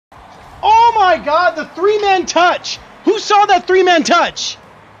my god, the three-man touch! Who saw that three-man touch?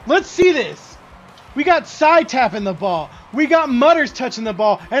 Let's see this. We got side tapping the ball. We got Mutters touching the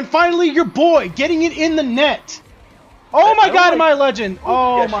ball. And finally, your boy getting it in the net. Oh my god, am I a legend?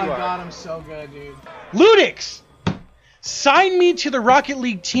 Oh my god, I'm so good, dude. Ludix! Sign me to the Rocket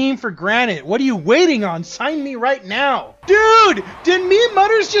League team for granted. What are you waiting on? Sign me right now. Dude, did me and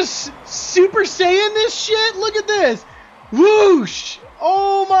Mutters just Super Saiyan this shit? Look at this. Whoosh!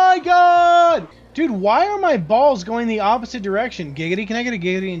 Oh my god! Dude, why are my balls going the opposite direction? Giggity, can I get a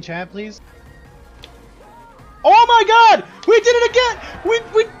giggity in chat, please? Oh my god! We did it again!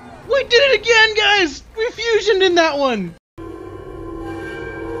 We did it again, guys! We fusioned in that one!